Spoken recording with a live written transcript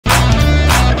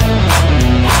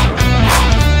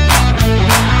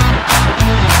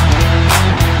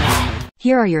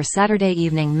Here are your Saturday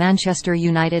evening Manchester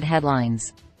United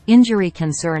headlines. Injury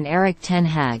concern. Erik ten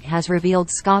Hag has revealed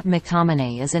Scott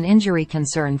McTominay is an injury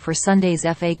concern for Sunday's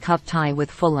FA Cup tie with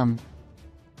Fulham.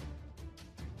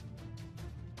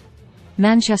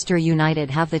 Manchester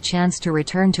United have the chance to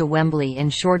return to Wembley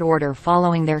in short order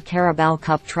following their Carabao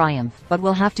Cup triumph, but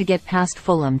will have to get past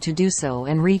Fulham to do so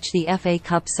and reach the FA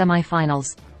Cup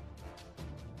semi-finals.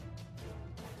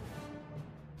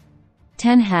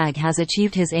 Ten Hag has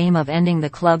achieved his aim of ending the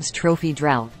club's trophy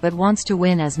drought but wants to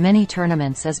win as many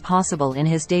tournaments as possible in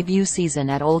his debut season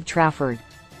at Old Trafford.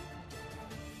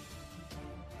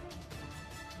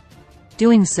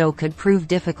 Doing so could prove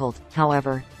difficult,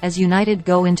 however, as United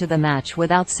go into the match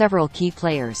without several key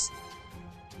players.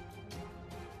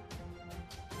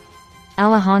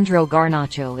 Alejandro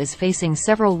Garnacho is facing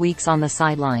several weeks on the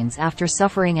sidelines after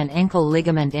suffering an ankle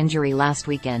ligament injury last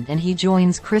weekend, and he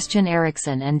joins Christian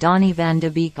Eriksen and Donny van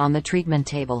de Beek on the treatment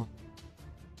table.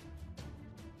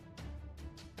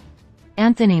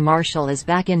 Anthony Martial is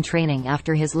back in training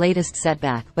after his latest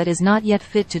setback but is not yet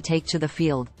fit to take to the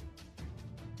field.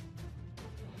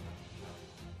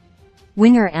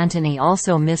 Winger Antony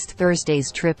also missed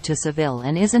Thursday's trip to Seville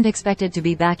and isn't expected to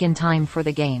be back in time for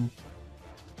the game.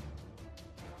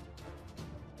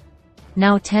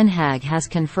 Now Ten Hag has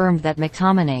confirmed that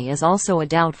McTominay is also a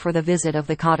doubt for the visit of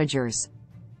the Cottagers.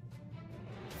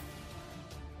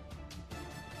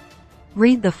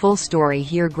 Read the full story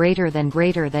here. Greater than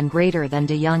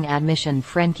De Jong admission.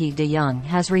 Frenkie de Jong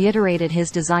has reiterated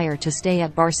his desire to stay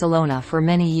at Barcelona for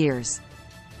many years.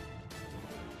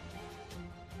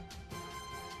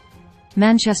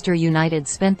 Manchester United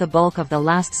spent the bulk of the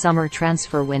last summer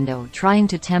transfer window trying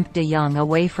to tempt de Jong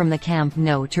away from the Camp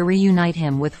Nou to reunite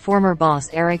him with former boss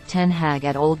Erik ten Hag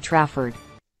at Old Trafford.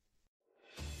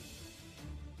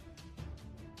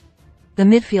 The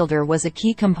midfielder was a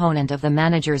key component of the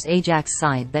manager's Ajax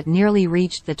side that nearly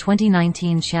reached the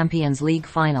 2019 Champions League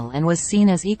final and was seen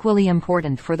as equally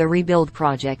important for the rebuild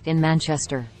project in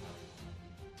Manchester.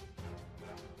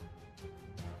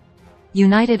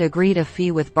 United agreed a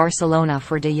fee with Barcelona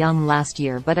for de Jong last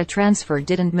year, but a transfer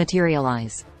didn't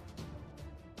materialize.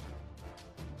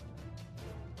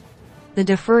 The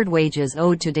deferred wages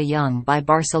owed to de Jong by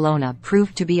Barcelona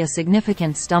proved to be a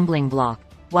significant stumbling block,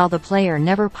 while the player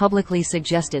never publicly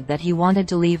suggested that he wanted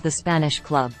to leave the Spanish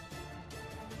club.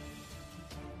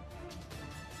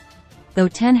 Though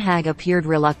Ten Hag appeared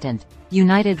reluctant,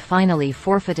 United finally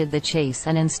forfeited the chase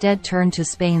and instead turned to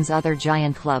Spain's other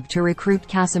giant club to recruit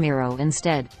Casemiro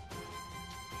instead.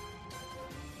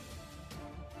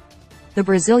 The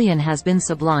Brazilian has been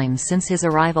sublime since his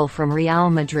arrival from Real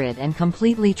Madrid and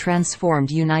completely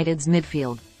transformed United's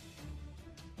midfield.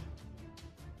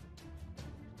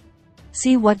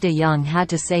 See what de Jong had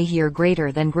to say here.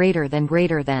 Greater than